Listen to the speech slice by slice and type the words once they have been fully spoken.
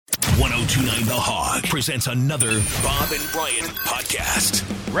1029 The Hog presents another Bob and Brian podcast.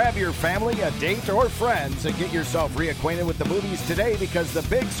 Grab your family, a date, or friends and get yourself reacquainted with the movies today because the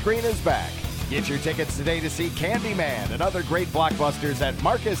big screen is back. Get your tickets today to see Candyman and other great blockbusters at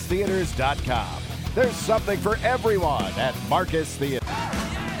MarcusTheaters.com. There's something for everyone at Marcus Theater.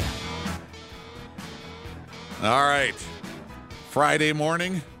 All right. Friday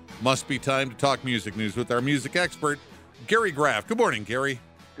morning, must be time to talk music news with our music expert, Gary Graff. Good morning, Gary.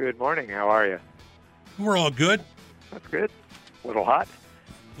 Good morning. How are you? We're all good. That's good. A little hot?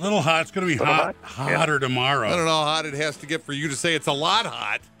 A little hot. It's going to be hotter tomorrow. I don't know how hot it has to get for you to say it's a lot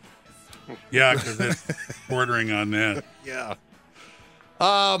hot. Yeah, because it's bordering on that. Yeah.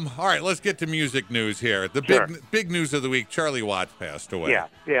 All right, let's get to music news here. The big news of the week, Charlie Watts passed away. Yeah,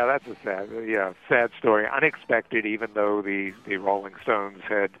 that's a sad story. Unexpected, even though the Rolling Stones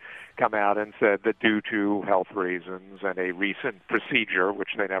had come out and said that due to health reasons and a recent procedure, which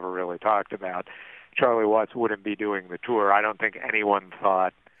they never really talked about, Charlie Watts wouldn't be doing the tour. I don't think anyone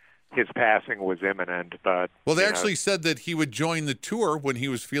thought his passing was imminent, but... Well, they actually said that he would join the tour when he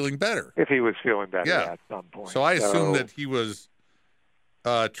was feeling better. If he was feeling better at some point. So I assume that he was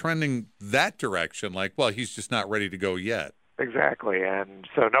trending that direction, like, well, he's just not ready to go yet. Exactly, and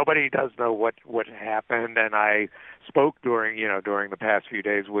so nobody does know what happened, and I spoke during the past few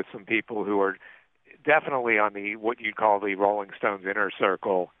days with some people who are definitely on the what you'd call the Rolling Stones inner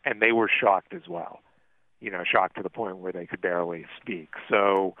circle, and they were shocked as well. Shocked to the point where they could barely speak.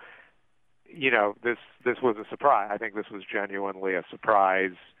 So, this was a surprise. I think this was genuinely a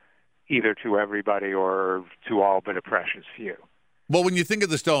surprise, either to everybody or to all but a precious few. Well, when you think of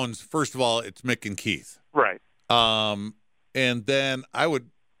the Stones, first of all, it's Mick and Keith. Right. And then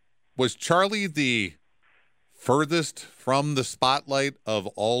was Charlie the furthest from the spotlight of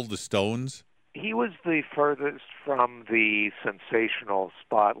all the Stones? He was the furthest from the sensational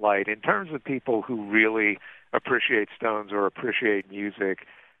spotlight. In terms of people who really appreciate Stones or appreciate music,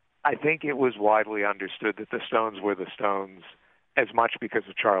 I think it was widely understood that the Stones were the Stones as much because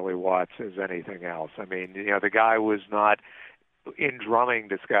of Charlie Watts as anything else. I mean, the guy was not... In drumming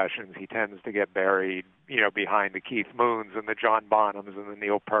discussions, he tends to get buried, behind the Keith Moons and the John Bonhams and the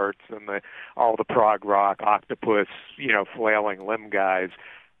Neil Pearts and all the prog rock, Octopus, flailing limb guys.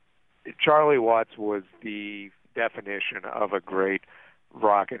 Charlie Watts was the definition of a great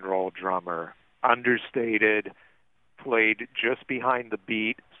rock and roll drummer. Understated, played just behind the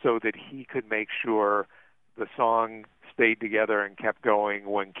beat so that he could make sure the song stayed together and kept going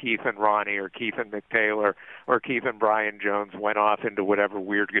when Keith and Ronnie or Keith and Mick Taylor or Keith and Brian Jones went off into whatever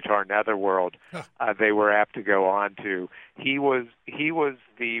weird guitar netherworld they were apt to go on to. He was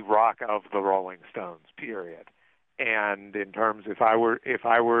the rock of the Rolling Stones, period. And in terms, if I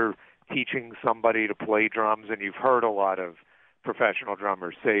were teaching somebody to play drums, and you've heard a lot of professional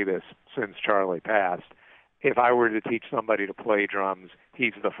drummers say this since Charlie passed, if I were to teach somebody to play drums,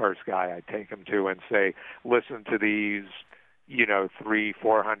 he's the first guy I'd take him to and say, listen to these,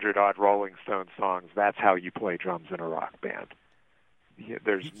 300-400 odd Rolling Stone songs. That's how you play drums in a rock band.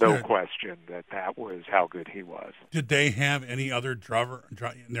 There's no question that was how good he was. Did they have any other drummer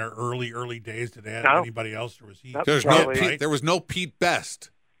in their early days? Did they have anybody else, or was he? Nope, there was no Pete Best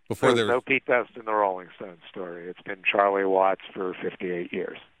before there was no Pete Best in the Rolling Stones story. It's been Charlie Watts for 58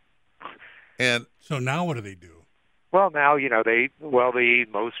 years. And so now what do they do? Well, now, the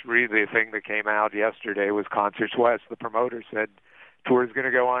thing that came out yesterday was Concerts West. The promoter said tour's going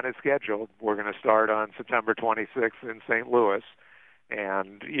to go on as scheduled. We're going to start on September 26th in St. Louis.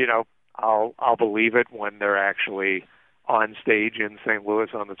 And, I'll believe it when they're actually on stage in St. Louis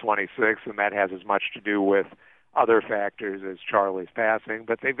on the 26th, and that has as much to do with other factors as Charlie's passing.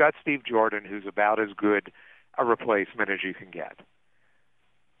 But they've got Steve Jordan, who's about as good a replacement as you can get.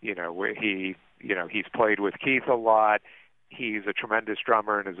 Where he's played with Keith a lot. He's a tremendous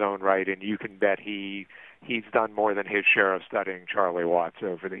drummer in his own right, and you can bet he's done more than his share of studying Charlie Watts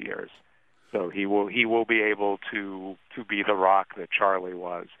over the years. So he will be able to be the rock that Charlie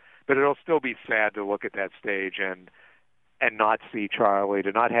was. But it'll still be sad to look at that stage and not see Charlie,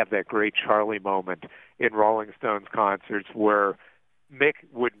 to not have that great Charlie moment in Rolling Stones concerts where Mick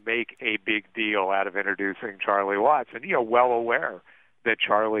would make a big deal out of introducing Charlie Watts, and well aware that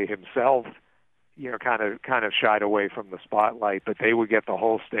Charlie himself, kind of shied away from the spotlight, but they would get the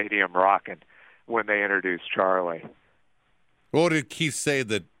whole stadium rocking when they introduced Charlie. What did Keith say,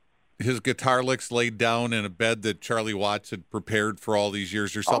 that his guitar licks laid down in a bed that Charlie Watts had prepared for all these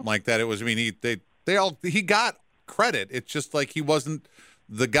years, or something like that? It was, he got credit. It's just like he wasn't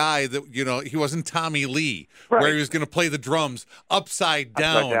the guy that, he wasn't Tommy Lee, Right. where he was going to play the drums upside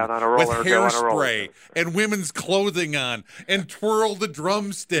down, on a roller, with go on a roller hairspray coaster. and women's clothing on and twirl the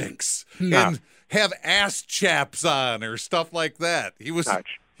drumsticks No. and have ass chaps on or stuff like that. He was.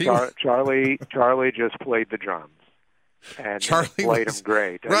 Charlie just played the drums, and Charlie played was- them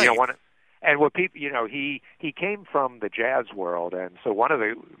great. right. And what people, he came from the jazz world, and so one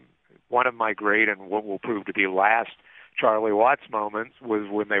of my great and what will prove to be last Charlie Watts moments was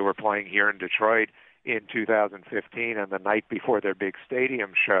when they were playing here in Detroit in 2015, and the night before their big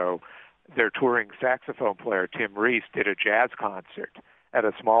stadium show, their touring saxophone player Tim Reese did a jazz concert at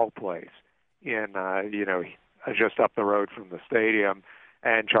a small place in just up the road from the stadium,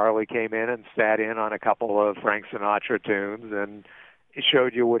 and Charlie came in and sat in on a couple of Frank Sinatra tunes, and it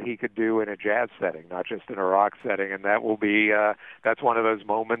showed you what he could do in a jazz setting, not just in a rock setting, and that will be that's one of those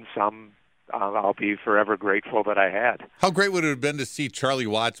moments I'll be forever grateful that I had. How great would it have been to see Charlie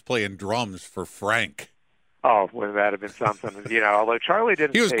Watts playing drums for Frank? Oh, wouldn't that have been something? Although Charlie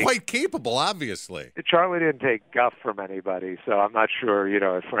didn't. He was quite capable, obviously. Charlie didn't take guff from anybody, so I'm not sure,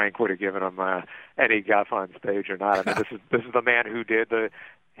 if Frank would have given him any guff on stage or not. I mean, this is the man who did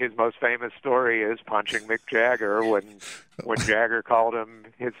his most famous story is punching Mick Jagger when Jagger called him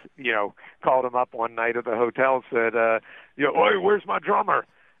called him up one night at the hotel, said, "Oi, where's my drummer?"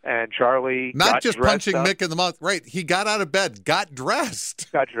 And Charlie not just punching up, Mick in the mouth, right? He got out of bed, got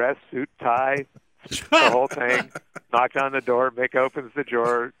dressed, suit, tie, the whole thing. Knocked on the door. Mick opens the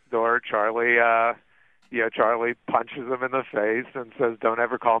door. Charlie, Charlie punches him in the face and says, "Don't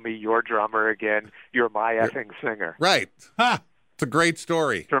ever call me your drummer again. You're my effing singer." Right? Ha! It's a great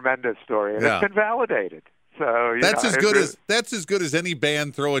story. Tremendous story, and Yeah. it's been validated. So that's as good as any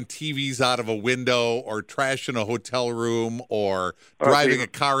band throwing TVs out of a window or trashing a hotel room or driving a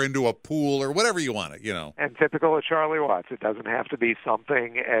car into a pool or whatever you want it. And typical of Charlie Watts, it doesn't have to be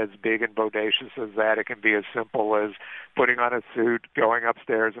something as big and bodacious as that. It can be as simple as putting on a suit, going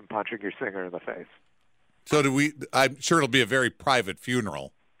upstairs, and punching your singer in the face. So I'm sure it'll be a very private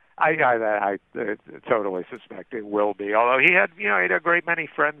funeral. I totally suspect it will be. Although he had a great many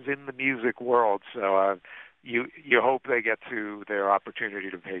friends in the music world, so you hope they get to their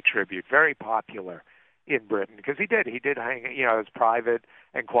opportunity to pay tribute. Very popular in Britain because he did hang. As private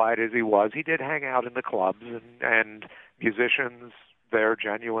and quiet as he was, he did hang out in the clubs, and musicians there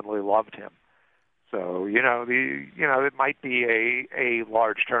genuinely loved him. So it might be a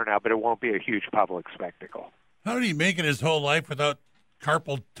large turnout, but it won't be a huge public spectacle. How did he make it his whole life without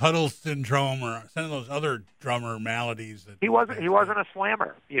carpal tunnel syndrome or some of those other drummer maladies? He wasn't a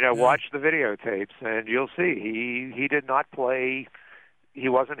slammer. Watch the videotapes and you'll see he did not play. He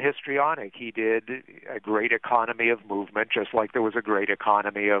wasn't histrionic. He did a great economy of movement, just like there was a great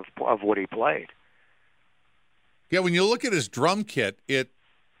economy of what he played. Yeah, when you look at his drum kit, it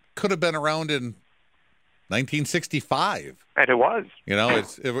could have been around in 1965. And it was. He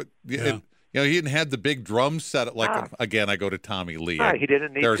didn't have the big drum set. Again, I go to Tommy Lee. He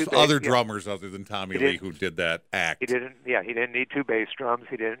didn't need. There's other drummers other than Tommy Lee who did that act. He didn't need 2 bass drums.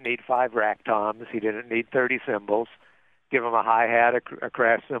 He didn't need 5 rack toms. He didn't need 30 cymbals. Give him a hi hat, a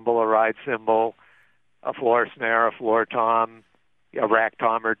crash cymbal, a ride cymbal, a floor snare, a floor tom, a rack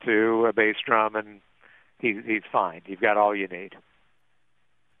tom or 2, a bass drum, and he's fine. You've got all you need.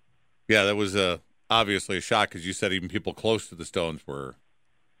 Yeah, that was obviously a shock because you said even people close to the Stones were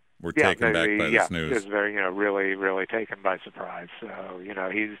taken back by this news. He was very, really, really taken by surprise. So,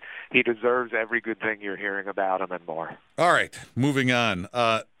 he deserves every good thing you're hearing about him and more. All right, moving on.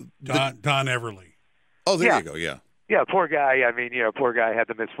 Don Everly. Oh, there you go. Yeah. Yeah, poor guy. I mean, poor guy had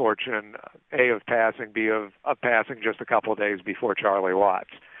the misfortune, A, of passing, B, of passing just a couple of days before Charlie Watts,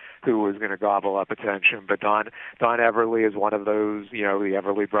 who was going to gobble up attention. But Don Everly is one of those, the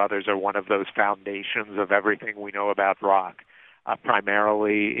Everly brothers are one of those foundations of everything we know about rock.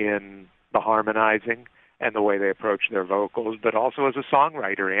 Primarily in the harmonizing and the way they approach their vocals, but also as a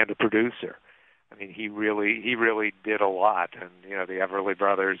songwriter and a producer. I mean, he really did a lot, and the Everly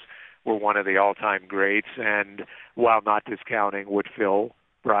brothers were one of the all-time greats. And while not discounting what Phil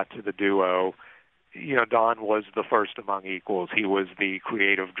brought to the duo, Don was the first among equals. He was the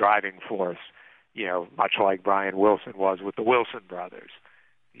creative driving force, much like Brian Wilson was with the Wilson brothers.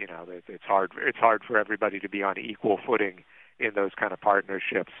 It's hard for everybody to be on equal footing in those kind of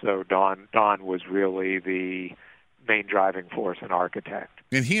partnerships. So Don was really the main driving force and architect.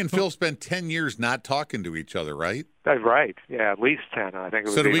 And he and Phil spent 10 years not talking to each other, right? Right. Yeah, at least 10. I think it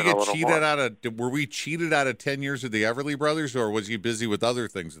was. So did we even get a cheated more. out of? Were we cheated out of 10 years of the Everly brothers, or was he busy with other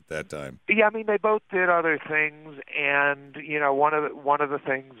things at that time? Yeah, I mean they both did other things, and one of the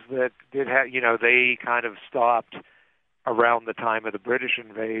things that did have, they kind of stopped around the time of the British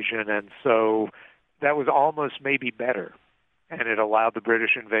invasion, and so that was almost maybe better. And it allowed the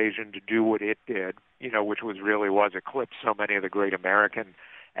British invasion to do what it did, which was eclipse so many of the great American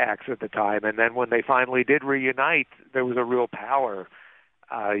acts at the time. And then when they finally did reunite, there was a real power.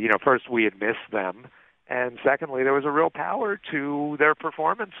 First we had missed them, and secondly, there was a real power to their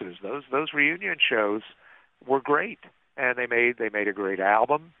performances. Those reunion shows were great, and they made a great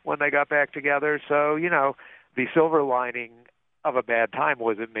album when they got back together. So, the silver lining of a bad time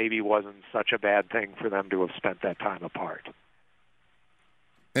was it maybe wasn't such a bad thing for them to have spent that time apart.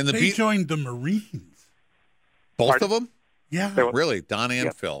 And they joined the Marines. Both of them? Yeah. Really? Don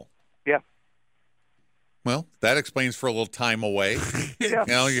and Phil? Yeah. Well, that explains for a little time away.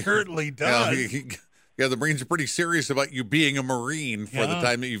 It certainly does. The Marines are pretty serious about you being a Marine for the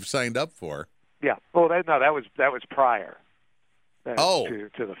time that you've signed up for. Yeah. Well, that was prior. To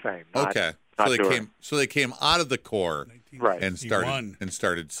the fame. Okay. So they came out of the Corps, right, and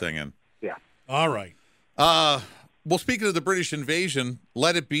started singing. Yeah. All right. Well, speaking of the British invasion,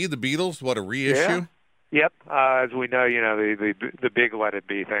 Let It Be, the Beatles, what a reissue. Yeah. Yep. As we know, the big Let It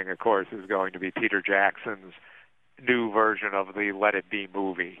Be thing, of course, is going to be Peter Jackson's new version of the Let It Be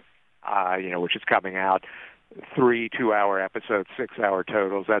movie, which is coming out. 3 2-hour episodes, 6-hour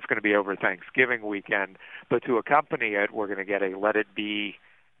totals. That's going to be over Thanksgiving weekend. But to accompany it, we're going to get a Let It Be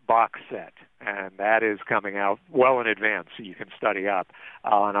box set, and that is coming out well in advance, so you can study up.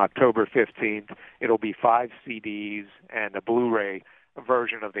 On October 15th, it'll be 5 CDs and a Blu-ray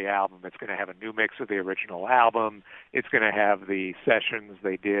version of the album. It's going to have a new mix of the original album. It's going to have the sessions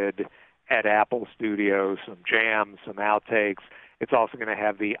they did at Apple Studios, some jams, some outtakes. It's also going to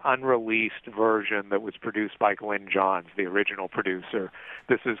have the unreleased version that was produced by Glyn Johns, the original producer.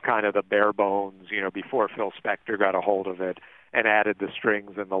 This is kind of the bare bones, before Phil Spector got a hold of it and added the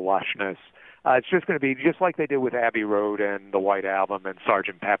strings and the lushness. It's just going to be just like they did with Abbey Road and the White Album and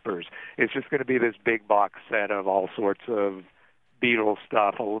Sgt. Pepper's. It's just going to be this big box set of all sorts of Beatles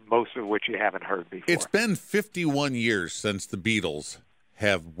stuff, most of which you haven't heard before. It's been 51 years since the Beatles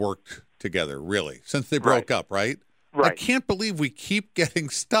have worked together, really, since they broke up, right? Right. I can't believe we keep getting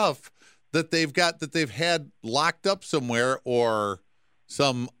stuff that they've had locked up somewhere, or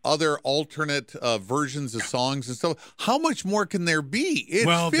some other alternate versions of songs and stuff. How much more can there be?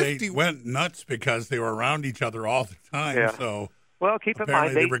 It's 50... they went nuts because they were around each other all the time. Yeah. So well, keep in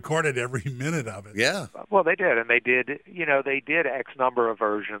mind they recorded every minute of it. Yeah. Well, they did, and they did X number of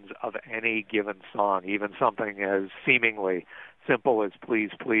versions of any given song, even something as seemingly simple as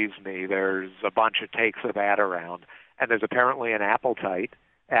 "Please Please Me." There's a bunch of takes of that around. And there's apparently an appetite.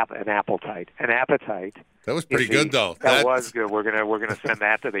 That was pretty good, though. That was good. We're gonna send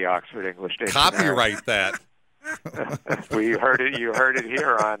that to the Oxford English Dictionary. Copyright that. You heard it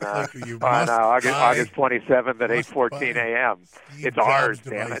here on August 27th at 8:14 a.m. It's ours,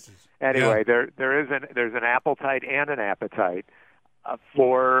 damn it. Anyway, there's an appetite and an appetite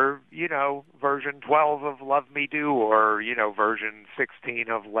for version 12 of Love Me Do, or version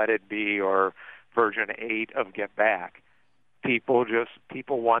 16 of Let It Be, or version 8 of Get Back. People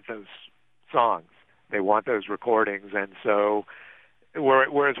want those songs. They want those recordings. And so,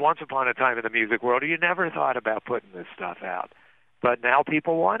 whereas once upon a time in the music world, you never thought about putting this stuff out. But now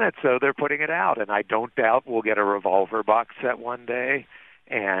people want it, so they're putting it out. And I don't doubt we'll get a Revolver box set one day,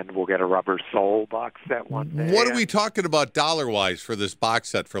 and we'll get a Rubber Soul box set one day. What are we talking about dollar-wise for this box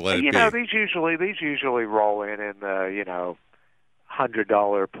set for Let It Be? These usually roll in the,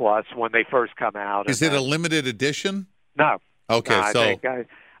 $100 plus when they first come out. Is it a limited edition? No. Okay, no,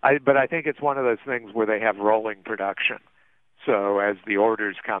 but I think it's one of those things where they have rolling production. So as the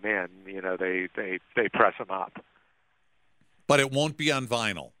orders come in, they press them up. But it won't be on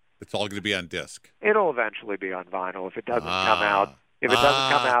vinyl. It's all going to be on disc. It'll eventually be on vinyl if it doesn't come out. If it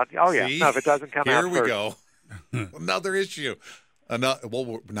doesn't come out, if it doesn't come out first. Here we go. Another issue. Now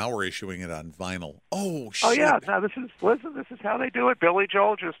we're issuing it on vinyl. Oh, shit. Oh, yeah. Now, this is how they do it. Billy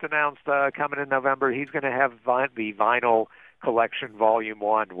Joel just announced coming in November he's going to have the vinyl collection Volume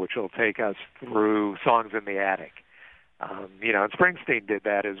 1, which will take us through Songs in the Attic. And Springsteen did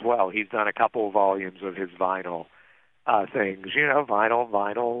that as well. He's done a couple of volumes of his vinyl things.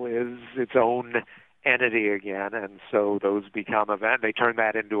 Vinyl is its own entity again, and so those become events. They turn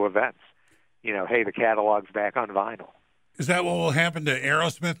that into events. Hey, the catalog's back on vinyl. Is that what will happen to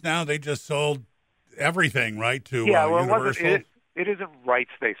Aerosmith now? They just sold everything, right, to Universal? It isn't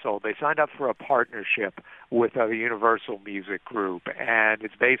rights they sold. They signed up for a partnership with the Universal Music Group, and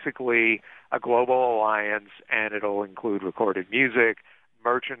it's basically a global alliance, and it'll include recorded music,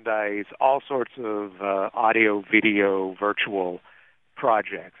 merchandise, all sorts of audio, video, virtual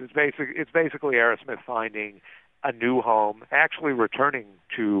projects. It's basically Aerosmith finding a new home, actually returning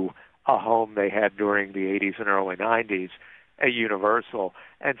to a home they had during the 80s and early 90s at Universal,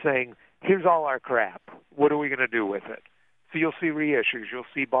 and saying, here's all our crap. What are we going to do with it? So you'll see reissues, you'll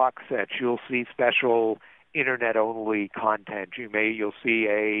see box sets, you'll see special internet-only content. You'll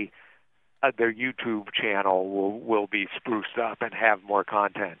see their YouTube channel will be spruced up and have more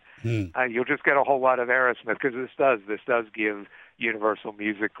content. You'll just get a whole lot of Aerosmith, because this does give Universal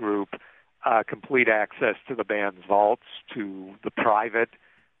Music Group complete access to the band's vaults, to the private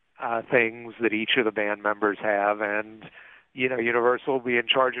things that each of the band members have, and Universal will be in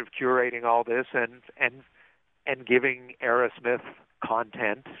charge of curating all this and giving Aerosmith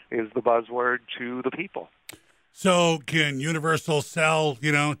content is the buzzword to the people. So can Universal sell,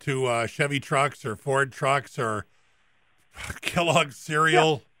 to Chevy trucks or Ford trucks or Kellogg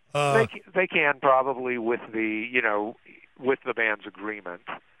cereal? Yeah. They can probably with the band's agreement.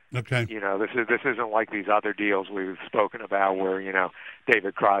 Okay. This isn't like these other deals we've spoken about where,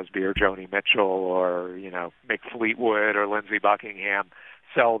 David Crosby or Joni Mitchell or, Mick Fleetwood or Lindsey Buckingham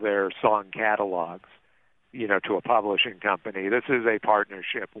sell their song catalogs, to a publishing company. This is a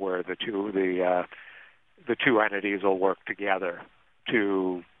partnership where the two entities will work together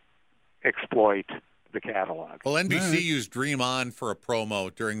to exploit the catalog. Well, NBC used Dream On for a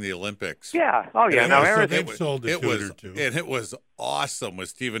promo during the Olympics. Yeah. Oh, yeah. Now, they've sold a tune or two. And it was awesome with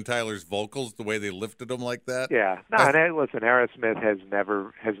Steven Tyler's vocals, the way they lifted them like that. Yeah. No, and listen, Aerosmith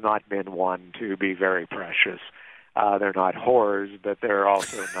has not been one to be very precious. They're not whores, but they're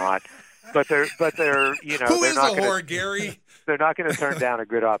also not. But they're Who they're is not a whore, Gary? They're not going to turn down a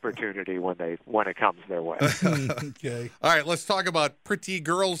good opportunity when it comes their way. Okay. All right, let's talk about Pretty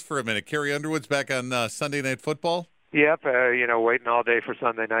Girls for a minute. Carrie Underwood's back on Sunday Night Football. Yep. Waiting all day for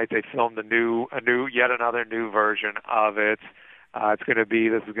Sunday night. They filmed yet another new version of it. This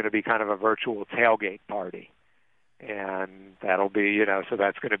is going to be kind of a virtual tailgate party, and that'll be so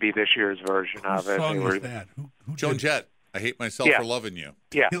that's going to be this year's version of it. What song was that? Who Joan did Jett. I hate myself for loving you.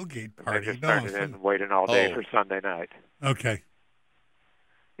 Yeah. Tailgate They party? just turned it in and waiting all day for Sunday night. Okay.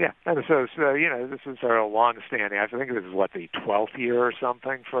 Yeah, and so this is her long-standing. I think this is the 12th year or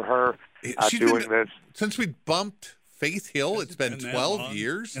something for her doing this. Since we bumped Faith Hill, it's been 12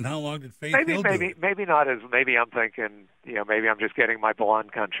 years. And how long did Faith Hill do it? Maybe not as. Maybe I'm thinking. Maybe I'm just getting my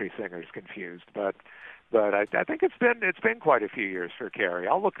blonde country singers confused. But I think it's been quite a few years for Carrie.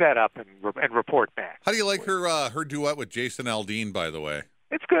 I'll look that up and report back. How do you like her duet with Jason Aldean, by the way?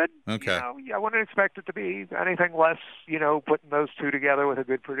 It's good. Okay. I wouldn't expect it to be anything less, putting those two together with a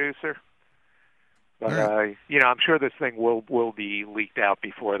good producer. But, right. I'm sure this thing will be leaked out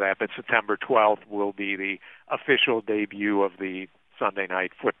before that, but September 12th will be the official debut of the Sunday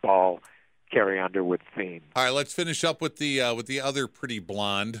Night Football Carrie Underwood theme. All right, let's finish up with the other pretty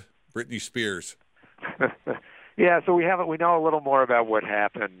blonde, Britney Spears. Yeah, so we know a little more about what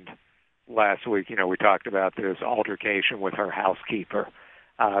happened last week. We talked about this altercation with her housekeeper.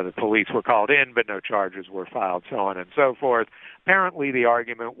 The police were called in, but no charges were filed, so on and so forth. Apparently, the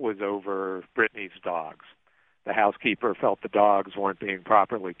argument was over Britney's dogs. The housekeeper felt the dogs weren't being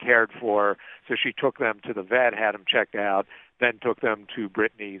properly cared for, so she took them to the vet, had them checked out, then took them to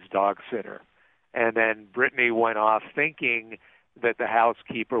Britney's dog sitter. And then Britney went off thinking that the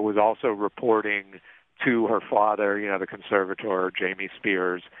housekeeper was also reporting to her father, the conservator, Jamie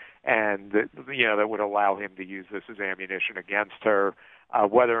Spears, and that would allow him to use this as ammunition against her.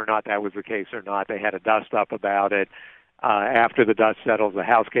 Whether or not that was the case or not, they had a dust-up about it. After the dust settles, the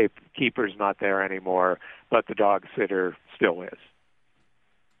housekeeper's not there anymore, but the dog sitter still is.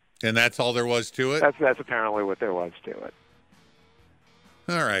 And that's all there was to it? That's apparently what there was to it.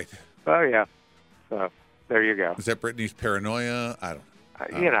 All right. Oh, yeah. So there you go. Is that Britney's paranoia? I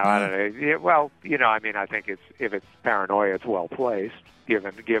don't know. I don't know. Yeah, well, I think if it's paranoia, it's well placed,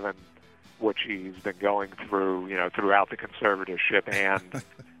 given what she's been going through, throughout the conservatorship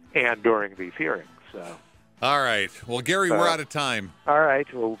and during these hearings. So. All right. Well, Gary, we're out of time. All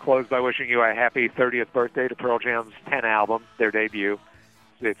right. We'll close by wishing you a happy 30th birthday to Pearl Jam's 10 album, their debut.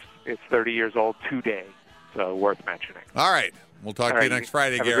 It's 30 years old today, so worth mentioning. All right. We'll talk to you next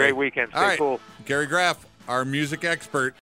Friday, Gary. Have a great weekend. Stay cool. Gary Graff, our music expert.